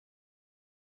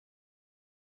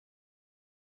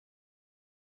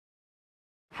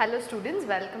Hello students,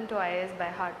 welcome to IAS by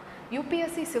Heart.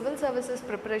 UPSC Civil Services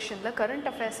preparation la current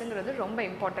affairs is very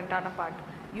important part.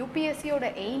 UPSC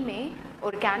oda aim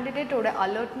or candidate oda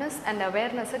alertness and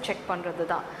awareness check pandrathu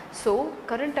da. So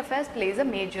current affairs plays a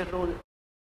major role.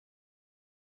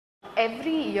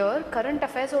 Every year current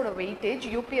affairs oda weightage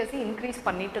UPSC increase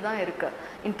pannittu da irukku.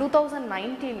 In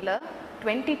 2019 la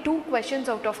 22 questions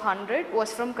out of 100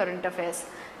 was from current affairs,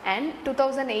 and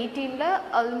 2018 la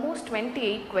almost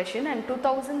 28 question, and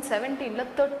 2017 la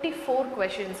 34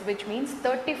 questions, which means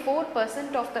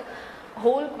 34% of the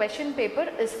whole question paper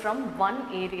is from one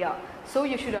area. So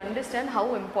you should understand how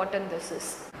important this is.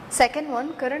 Second one,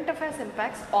 current affairs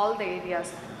impacts all the areas.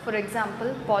 For example,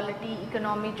 polity,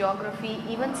 economy, geography,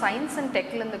 even science and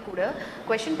tech la kuda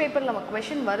question paper la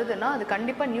question varuduna adu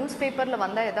kandipa newspaper la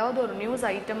vanda edavadhu or news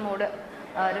item oda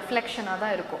reflection ah da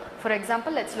irukum. For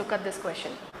example, let's look at this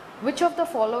question. Which of the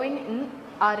following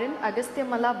are in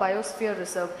Agasthyamala Biosphere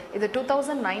Reserve? This is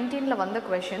 2019 la vanda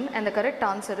question, and the correct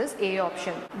answer is A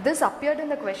option. This appeared in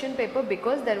the question paper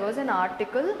because there was an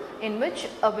article in which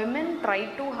a woman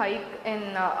tried to hike in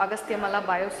Agasthyamala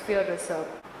Biosphere Reserve.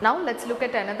 Now let's look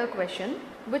at another question.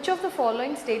 Which of the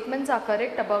following statements are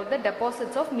correct about the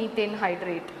deposits of methane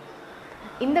hydrate?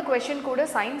 In the question kuda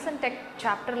science and tech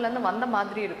chapter la vanda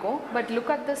madri irukum, but look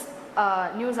at this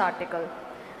news article.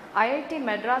 IIT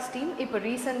Madras team இப்போ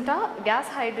ரீசெண்டாக case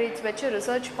hydrates வச்சு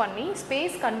research பண்ணி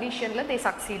space கண்டிஷனில் they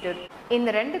succeeded. இந்த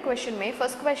ரெண்டு கொஷினுமே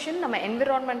first question நம்ம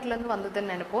என்விரான்மெண்ட்லேருந்து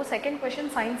வந்ததுன்னு நினைப்போம், செகண்ட்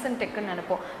கொஷின் சயின்ஸ் அண்ட் டெக்குன்னு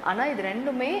நினைப்போம். ஆனால் இது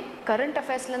ரெண்டுமே கரண்ட்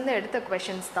அஃபேர்ஸ்லேருந்து எடுத்த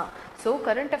கொஷின்ஸ் தான். So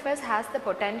current affairs has the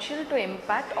potential to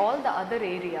impact all the other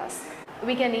areas.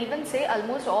 We can even say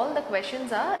almost all the questions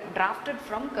are drafted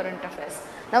from current affairs.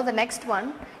 Now the next one,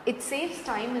 it saves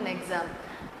time in exam.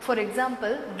 For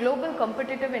example, Global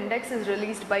Competitive Index is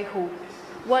released by who?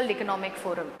 World Economic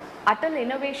Forum. Atal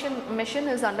Innovation Mission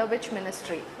is under which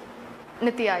ministry?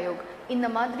 Niti Aayog. இந்த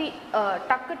மாதிரி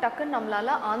டக்கு நம்மளால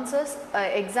answers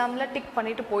எக்ஸாமில் tick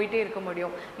பண்ணிட்டு போயிட்டே இருக்க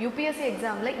முடியும். UPSC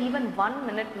எக்ஸாமில் even 1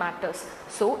 minute matters.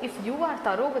 So if you are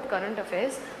தரோ வித் கரண்ட்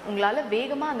அஃபேர்ஸ் உங்களால்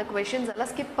வேகமாக அந்த கொஷின்ஸ்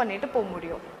எல்லாம் ஸ்கிப் பண்ணிட்டு போக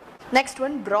முடியும். Next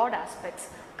one, broad aspects.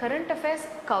 Current affairs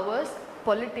covers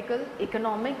political,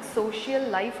 economic, social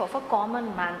life of a common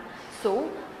man. So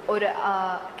ஒரு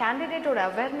கேண்டிடேட்டோட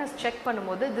அவேர்னஸ் செக்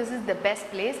பண்ணும்போது this is the best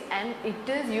place and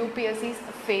it is UPSC's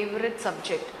favorite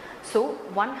subject. So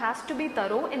one has to be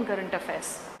thorough in current affairs.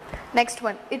 Next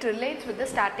one, it relates with the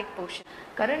static portion.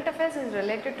 Current affairs is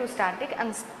related to static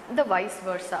and the vice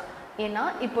versa. ஏன்னா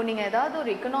இப்போ நீங்கள் ஏதாவது ஒரு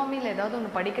எக்கனாமியில் ஏதாவது ஒன்று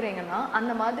படிக்கிறீங்கன்னா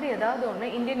அந்த மாதிரி ஏதாவது ஒன்று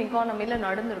இந்தியன் எக்கானமியில்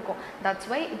நடந்திருக்கும். That's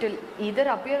why it will either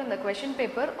appear in the question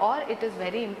paper or it is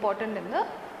very important in the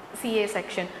CA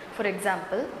section. For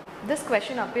example, this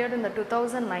question appeared in the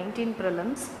 2019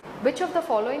 prelims. Which of the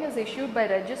following is issued by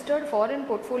registered foreign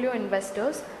portfolio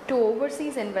investors to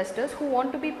overseas investors who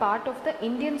want to be part of the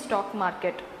Indian stock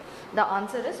market? The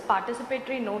answer is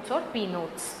participatory notes or P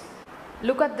notes.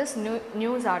 Look at this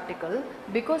news article.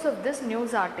 Because of this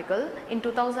news article in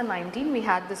 2019 we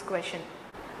had this question.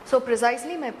 So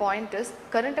precisely my point is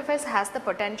current affairs has the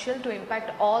potential to impact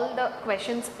all the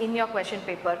questions in your question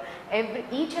paper.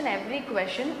 Each and every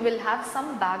question will have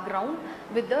some background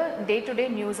with the day-to-day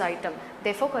news item.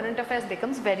 Therefore current affairs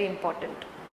becomes very important.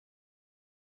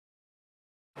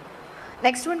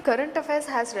 Next one, current affairs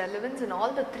has relevance in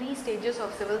all the 3 stages of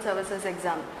civil services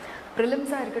exam. Prelims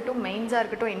ah irukattum, mains ah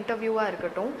irukattum, interview ah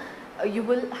irukattum, you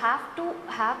will have to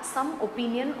have some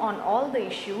opinion on all the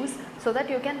issues so that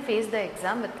you can face the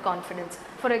exam with confidence.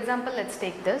 For example, let's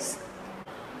take this.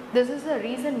 This is a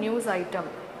recent news item.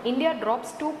 India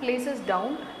drops 2 places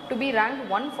down to be ranked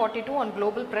 142 on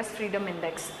Global Press Freedom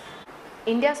Index.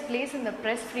 India's place in the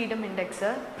Press Freedom Index,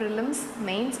 prelims,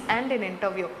 mains and in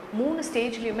interview. 3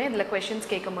 stageலயுமே இதுல questions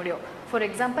கேட்க முடியும். For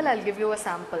example, I'll give you a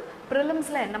sample.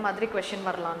 Prelimsல என்ன மாதிரி question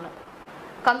வரலாம்னு.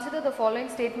 Consider the following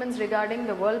statements regarding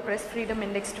the World Press Freedom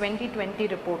Index 2020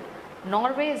 report.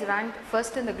 Norway is ranked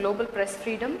first in the global press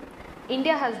freedom.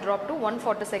 India has dropped to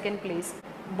 142nd place.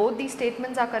 Both these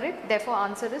statements are correct. Therefore,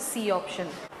 answer is C option.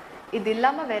 இது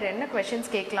இல்லாம வேற என்ன questions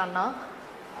கேட்கலாம்னா,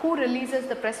 who releases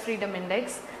the Press Freedom Index?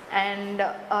 And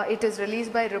it is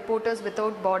released by Reporters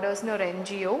Without Borders or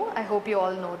NGO. I hope you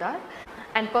all know that.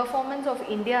 And performance of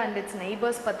India and its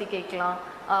neighbors patti kekkalam.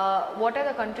 What are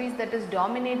the countries that is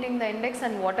dominating the index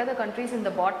and what are the countries in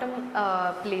the bottom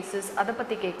places, adha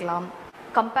patti kekkalam.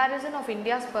 Comparison of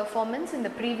India's performance in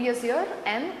the previous year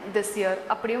and this year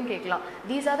அப்படியும் கேட்கலாம்.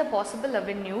 These are the possible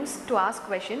avenues to ask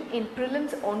question in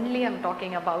prelims only. I'm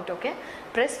talking about, okay?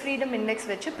 Press Freedom Index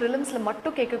வச்சு prelims ல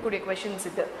மட்டும் கேட்கக்கூடிய questions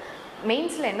இது.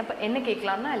 Mainsல என்ன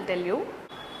கேட்கலாம்னா I'll tell you.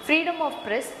 Freedom of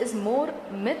press is more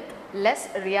myth, less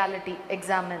reality.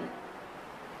 Examine.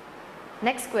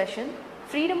 Next question.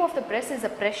 Freedom of the press is a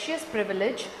precious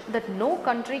privilege that no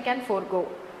country can forego.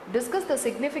 Discuss the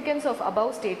significance of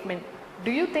above statement.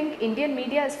 Do you think Indian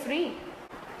media is free?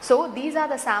 So these are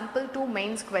the sample 2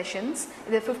 mains questions.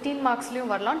 இது 15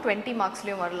 marksலயும் வரலாம், 20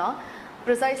 marksலயும் வரலாம்.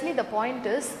 Precisely the point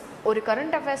is, ஒரு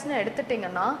current affairsனு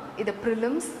எடுத்துட்டிங்கன்னா இது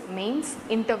prelims, mains,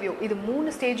 interview இது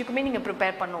 3 ஸ்டேஜுக்குமே நீங்கள்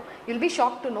prepare பண்ணணும். You'll be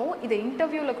shocked to know இது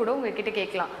இன்டர்வியூவில் கூட உங்ககிட்ட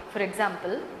கேட்கலாம். For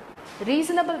example,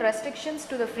 reasonable restrictions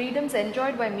to the freedoms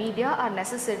enjoyed by media are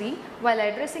necessary while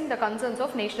addressing the concerns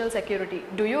of national security.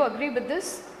 Do you agree with this?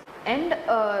 And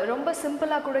ரொம்ப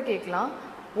சிம்பிளாக கூட கேட்கலாம்.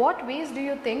 What ways do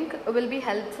you think will be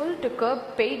helpful to curb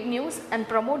paid news and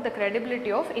promote the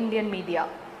credibility of Indian media?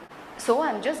 So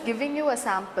I'm just giving you a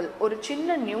sample. ஒரு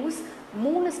சின்ன news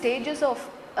 3 stages of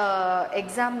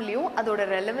எக்ஸாம்லேயும் அதோட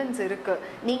relevance இருக்குது.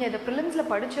 நீங்கள் இதை ப்ரிலிம்ஸில்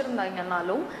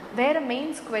படிச்சிருந்தாங்கன்னாலும் வேறு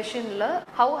mains கொஷனில்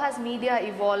how has media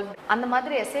evolve அந்த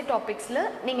மாதிரி S A டாபிக்ஸில்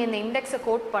நீங்கள் இந்த இண்டெக்ஸை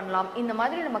கோட் பண்ணலாம். இந்த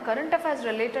மாதிரி நம்ம கரண்ட் அஃபேர்ஸ்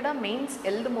ரிலேட்டடாக மெயின்ஸ்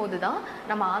எழுதும் போது தான்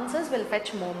நம்ம answers will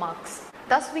fetch more marks.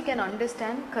 Thus we can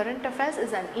understand current affairs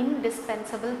is an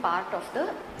indispensable part of the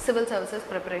civil services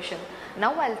preparation.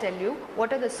 Now I'll tell you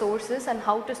what are the sources and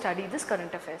how to study this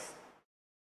current affairs.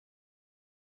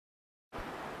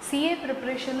 CA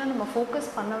ப்ரிப்ரேஷனில் நம்ம focus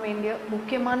பண்ண வேண்டிய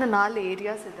முக்கியமான 4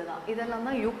 areas இதுதான். இதெல்லாம்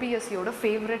தான் யூபிஎஸ்சியோட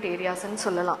favourite ஏரியாஸ்ன்னு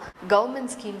சொல்லலாம்.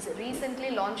 Government schemes, recently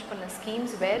launch பண்ண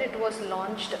schemes, where it was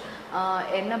launched,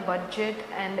 என்ன பட்ஜெட்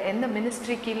அண்ட் எந்த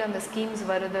மினிஸ்ட்ரி கீழே அந்த ஸ்கீம்ஸ்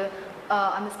வருது,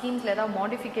 அந்த ஸ்கீம்ஸில் ஏதாவது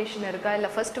மாடிஃபிகேஷன் இருக்கா, இல்லை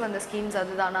ஃபஸ்ட்டு வந்த ஸ்கீம்ஸ்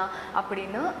அதுதானா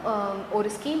அப்படின்னு ஒரு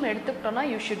ஸ்கீம் எடுத்துக்கிட்டோன்னா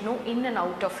you should know in and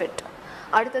out of it.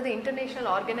 அடுத்தது இன்டர்நேஷ்னல்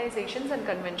ஆர்கனைசேஷன்ஸ் அண்ட்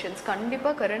கன்வென்ஷன்ஸ்.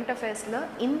 கண்டிப்பாக கரண்ட் அஃபேர்ஸில்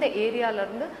இந்த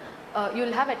ஏரியாவிலேருந்து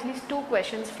you'll have at least 2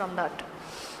 questions from that.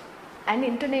 And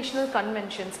international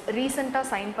conventions, recently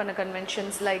signed panna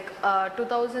conventions like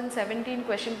 2017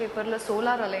 question paper la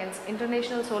Solar Alliance,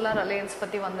 International Solar Alliance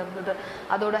பத்தி வந்திருந்தது,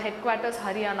 அதோட headquarters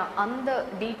Haryana, அந்த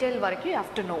detail வரைக்கும் you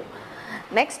have to know.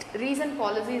 Next, recent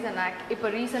policies and act. இப்போ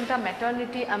recently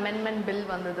maternity amendment bill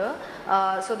வந்தது,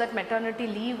 so that maternity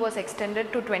leave was extended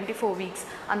to 24 weeks.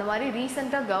 அந்த மாதிரி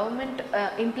recently government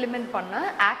implement பண்ண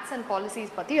acts and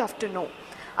policies பத்தி you have to know.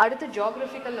 அடுத்து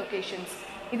geographical locations.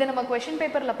 இதை நம்ம question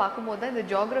பேப்பரில் பார்க்கும்போது தான் இந்த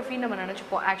ஜியோகிராஃபி நம்ம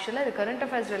நினச்சிப்போம். ஆக்சுவலாக இது current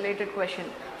affairs related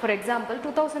question. For example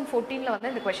 2014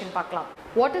 வந்து இந்த கொஷின் பார்க்கலாம்.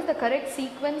 What is the correct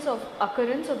sequence of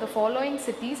occurrence of the following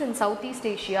cities in South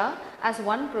east Asia as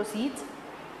one proceeds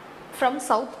from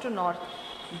south to north?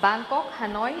 Bangkok,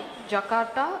 Hanoi,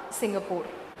 Jakarta, Singapore.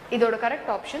 இதோட correct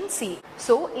option C.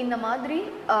 So இந்த மாதிரி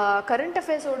current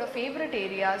அஃபேர்ஸோட favourite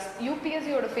areas,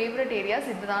 யூபிஎஸ்சியோட favourite areas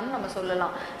இதுதான் நம்ம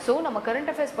சொல்லலாம். So நம்ம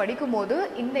current affairs படிக்கும் போது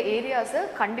இந்த ஏரியாஸை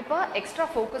கண்டிப்பாக எக்ஸ்ட்ரா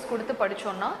ஃபோக்கஸ் கொடுத்து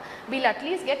படித்தோன்னா we'll at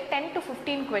least get 10 to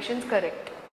 15 questions correct.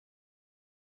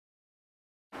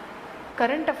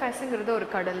 Current அஃபேர்ஸுங்கிறது ஒரு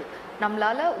கடல்.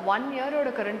 நம்மளால் 1 இயரோட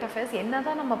கரண்ட் அஃபேர்ஸ் என்ன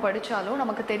தான் நம்ம படித்தாலும்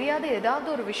நமக்கு தெரியாத ஏதாவது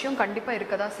ஒரு விஷயம் கண்டிப்பாக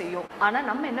இருக்க தான் செய்யும். ஆனால்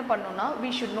நம்ம என்ன பண்ணோம்னா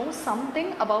we should know something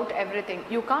about everything.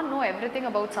 You can't know everything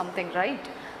about something, right?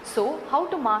 So how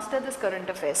to master this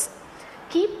current affairs?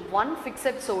 Keep one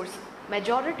fixed source.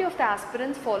 Majority of the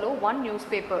aspirants follow one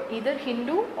newspaper, either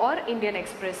Hindu or Indian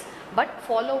Express, but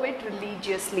follow it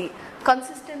religiously.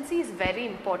 Consistency is very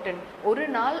important. ஒரு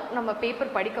நாள் நம்ம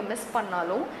paper படிக்க miss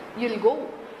பண்ணாலும் you'll go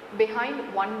behind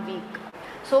 1 week.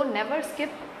 So never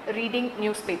skip reading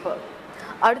newspaper.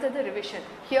 அடுத்தது revision.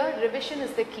 Here revision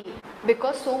is the key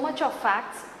because so much of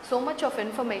facts, so much of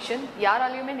information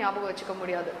யாராலையுமே ஞாபகம் வச்சுக்க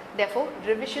முடியாது. Therefore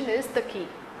revision is the key.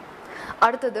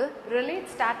 அடுத்தது relate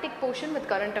static portion with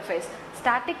current affairs.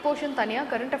 Static portion தனியாக,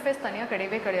 current affairs தனியாக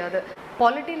கிடையவே கிடையாது.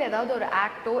 பாலிட்டியில் ஏதாவது ஒரு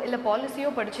ஆக்டோ இல்லை பாலிசியோ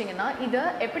படிச்சிங்கன்னா இதை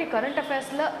எப்படி கரண்ட்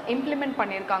அஃபேர்ஸில் இம்ப்ளிமெண்ட்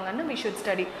பண்ணியிருக்காங்கன்னு we should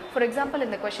study. For example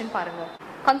இந்த கொஷின் பாருங்கள்.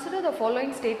 Consider the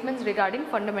following statements regarding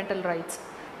fundamental rights.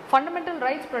 Fundamental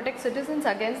rights protect citizens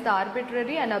against the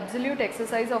arbitrary and absolute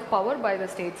exercise of power by the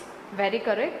states. Very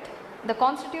correct. The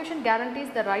Constitution guarantees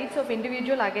the rights of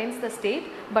individual against the state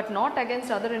but not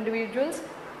against other individuals.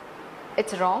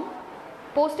 It's wrong.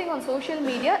 Posting on social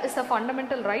media is a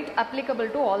fundamental right applicable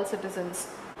to all citizens.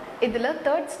 Idhila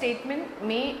third statement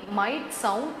might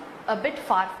sound a bit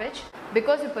far-fetched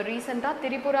because இப்போ recently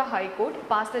Tripura High Court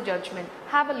passed a judgment.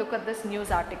 Have a look at this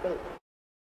news article.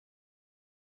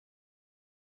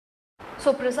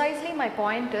 So precisely my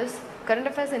point is current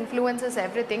affairs influences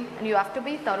everything and you have to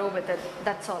be thorough with it.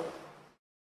 That's all.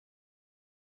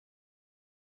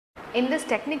 In this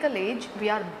technical age, we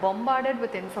are bombarded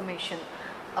with information.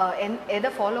 எதை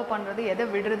follow பண்ணுறது, எதை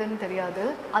விடுறதுன்னு தெரியாது.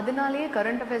 அதனாலேயே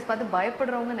current affairs பார்த்து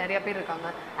பயப்படுறவங்க நிறைய பேர் இருக்காங்க.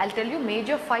 I'll tell you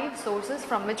major 5 sources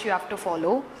from which you have to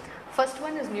follow. First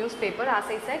one is newspaper. As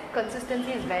I said,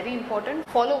 consistency is very important.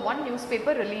 Follow one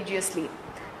newspaper religiously.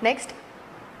 Next,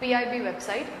 PIB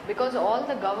website, because all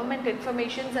the government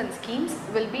informations and schemes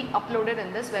will be uploaded in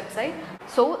this website.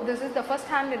 So this is the first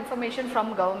hand information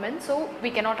from government, so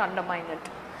we cannot undermine it.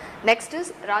 Next is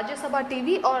Rajya Sabha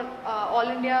TV or All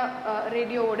India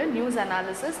Radio oda news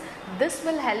analysis. This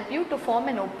will help you to form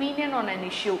an opinion on an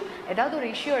issue. Edavadhu or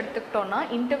issue eduthukktona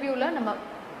interview la nama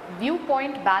view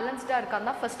point பேலன்ஸ்டாக இருக்கான்னு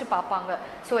தான் first பார்ப்பாங்க.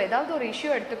 So ஏதாவது ஒரு issue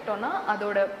எடுத்துக்கிட்டோன்னா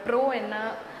அதோட bro என்ன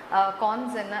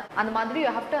cons என்ன அந்த மாதிரி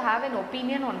you have to have an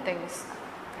opinion on things.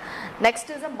 Next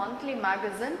is a monthly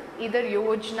magazine, either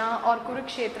Yojana or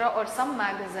Kurukshetra or some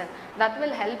magazine that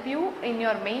will help you in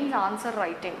your main answer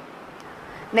writing.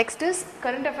 Next is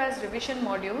current affairs revision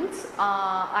modules.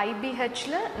 IBH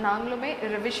la naangalume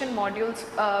revision modules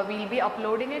we'll be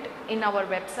uploading it in our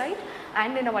website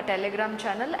and in our Telegram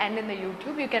channel and in the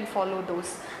YouTube. You can follow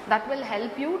those. That will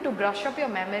help you to brush up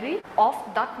your memory of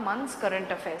that month's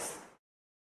current affairs.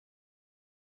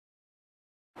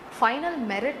 Final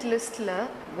merit list la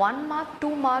 1 mark 2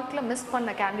 mark la miss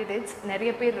panna candidates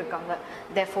neriya per irukanga.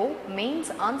 Therefore mains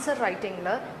answer writing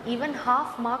la even half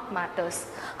mark matters.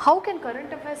 How can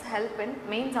current affairs help in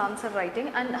mains answer writing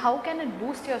and how can it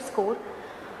boost your score?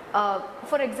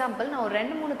 For example, நான் ஒரு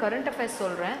 2-3 current affairs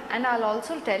சொல்கிறேன் and I'll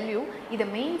also tell you இதை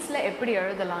மெயின்ஸில் எப்படி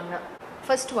எழுதலான்னு.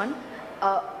 First one,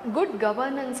 good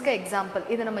கவர்னன்ஸ்க்கு example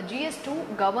இதை நம்ம GS2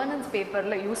 governance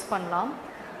பேப்பரில் use பண்ணலாம்.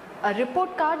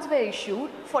 Report cards were issued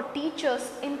for teachers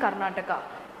in Karnataka.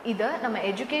 இதை நம்ம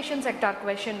எஜுகேஷன் செக்டார்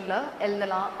கொஷனில்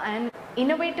எழுதலாம். And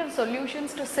innovative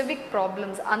solutions to civic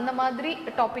problems அந்த மாதிரி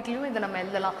டாப்பிக்லையும் இதை நம்ம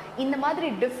எழுதலாம். இந்த மாதிரி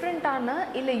டிஃப்ரெண்ட்டான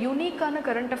இல்லை யூனிக்கான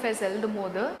கரண்ட் அஃபேர்ஸ் எழுதும்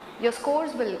போது your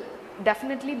scores will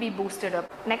definitely be boosted up.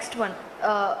 Next one,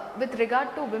 with regard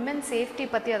to women safety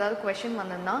பற்றி ஏதாவது கொஷின்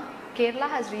வந்ததுன்னா, Kerala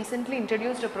has recently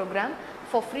introduced a program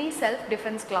for free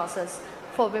self-defense classes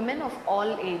for women of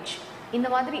all age. இந்த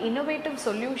மாதிரி innovative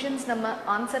solutions நம்ம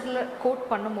ஆன்சரில் code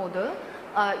பண்ணும் போது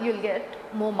you'll get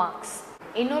more marks.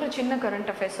 இன்னொரு சின்ன current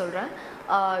affairs சொல்கிறேன்.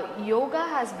 Yoga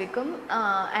has become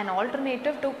an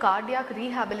alternative to cardiac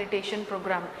rehabilitation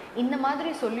program. இந்த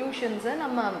மாதிரி சொல்யூஷன்ஸை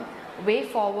நம்ம வே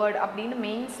ஃபார்வர்ட் அப்படின்னு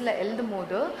மெயின்ஸில் எழுதும்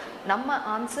போது நம்ம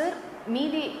ஆன்சர்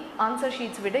மீதி ஆன்சர்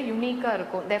ஷீட்ஸ் விட யூனிக்காக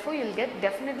இருக்கும். therefore you'll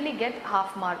definitely get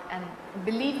half mark and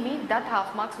believe me that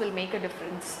half marks will make a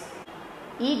difference.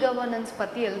 E-governance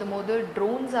பற்றி எழுதும் போது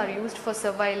drones are used for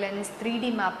surveillance, 3D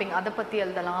mapping அதை பற்றி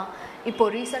எழுதலாம்.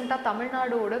 இப்போது ரீசெண்டாக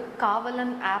தமிழ்நாடோட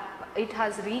காவலன் app it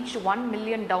has reach 1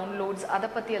 million downloads, அதை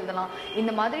பற்றி எழுதலாம்.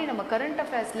 இந்த மாதிரி நம்ம கரண்ட்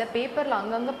அஃபேர்ஸில் பேப்பரில்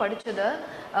அங்கங்கே படித்ததை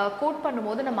கோட்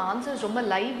பண்ணும்போது நம்ம ஆன்சர்ஸ் ரொம்ப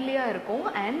லைவ்லியாக இருக்கும்.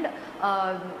 அண்ட்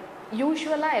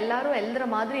யூஸ்வலாக எல்லாரும் எழுதுகிற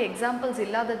மாதிரி எக்ஸாம்பிள்ஸ்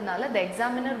இல்லாததுனால the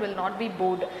examiner will not be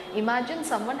bored. Imagine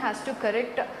someone has to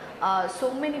correct so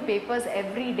many papers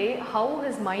every day, how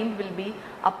his mind will be.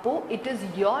 Appo it is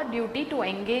your duty to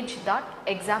engage that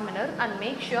examiner and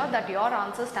make sure that your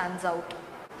answer stands out.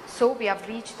 So we have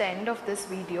reached the end of this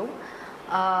video.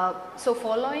 So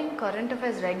following current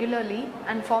affairs regularly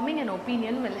and forming an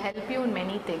opinion will help you in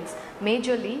many things.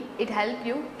 Majorly it help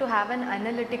you to have an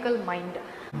analytical mind.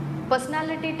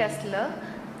 Personality test la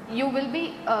you will be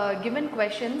given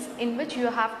questions in which you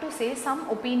have to say some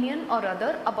opinion or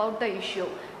other about the issue.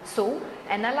 So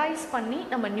analyze பண்ணி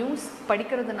நம்ம news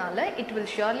படிக்கிறதுனால it will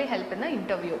surely help in the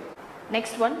interview.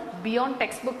 Next one, beyond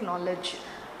textbook knowledge.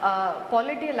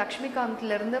 பாலிட்டியை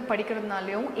லக்ஷ்மிகாந்த்லேருந்து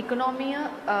படிக்கிறதுனாலையும் எக்கனாமியை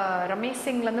Ramesh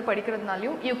சிங்லேருந்து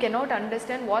படிக்கிறதுனாலையும் you cannot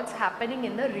understand what's happening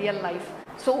in the real life.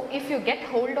 So if you get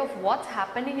hold of what's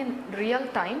happening in real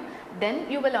time, then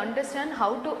you will understand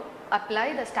how to apply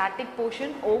the static portion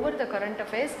over the current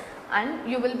affairs and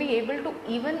you will be able to,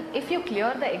 even if you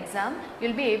clear the exam,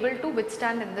 you'll be able to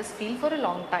withstand in this field for a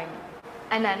long time.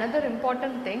 And another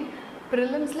important thing,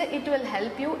 prelims it will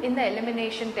help you in the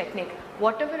elimination technique.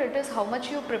 Whatever it is, how much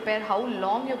you prepare, how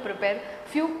long you prepare,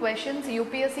 few questions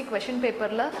UPSC question paper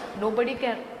la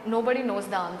nobody knows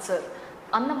the answer.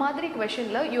 அந்த மாதிரி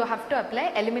questionல you have to apply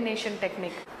elimination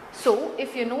technique. So if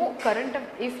you know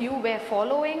if you were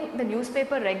following the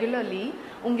newspaper regularly,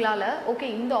 உங்களால okay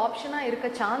இந்த ஆப்ஷனா இருக்க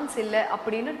chance இல்லை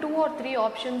அப்படின்னு 2 or 3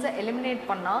 ஆப்ஷன்ஸை eliminate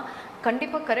பண்ணா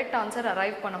கண்டிப்பா correct answer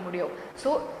arrive பண்ண முடியும். So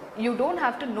you don't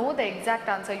have to know the exact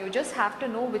answer, you just have to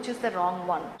know which is the wrong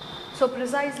one. So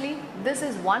precisely this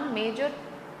is one major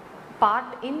part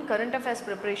in current affairs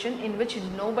preparation in which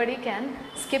nobody can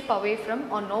skip away from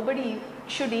or nobody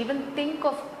should even think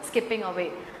of skipping away.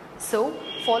 So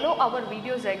follow our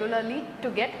videos regularly to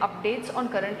get updates on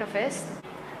current affairs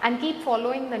and keep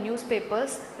following the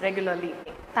newspapers regularly.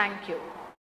 Thank you.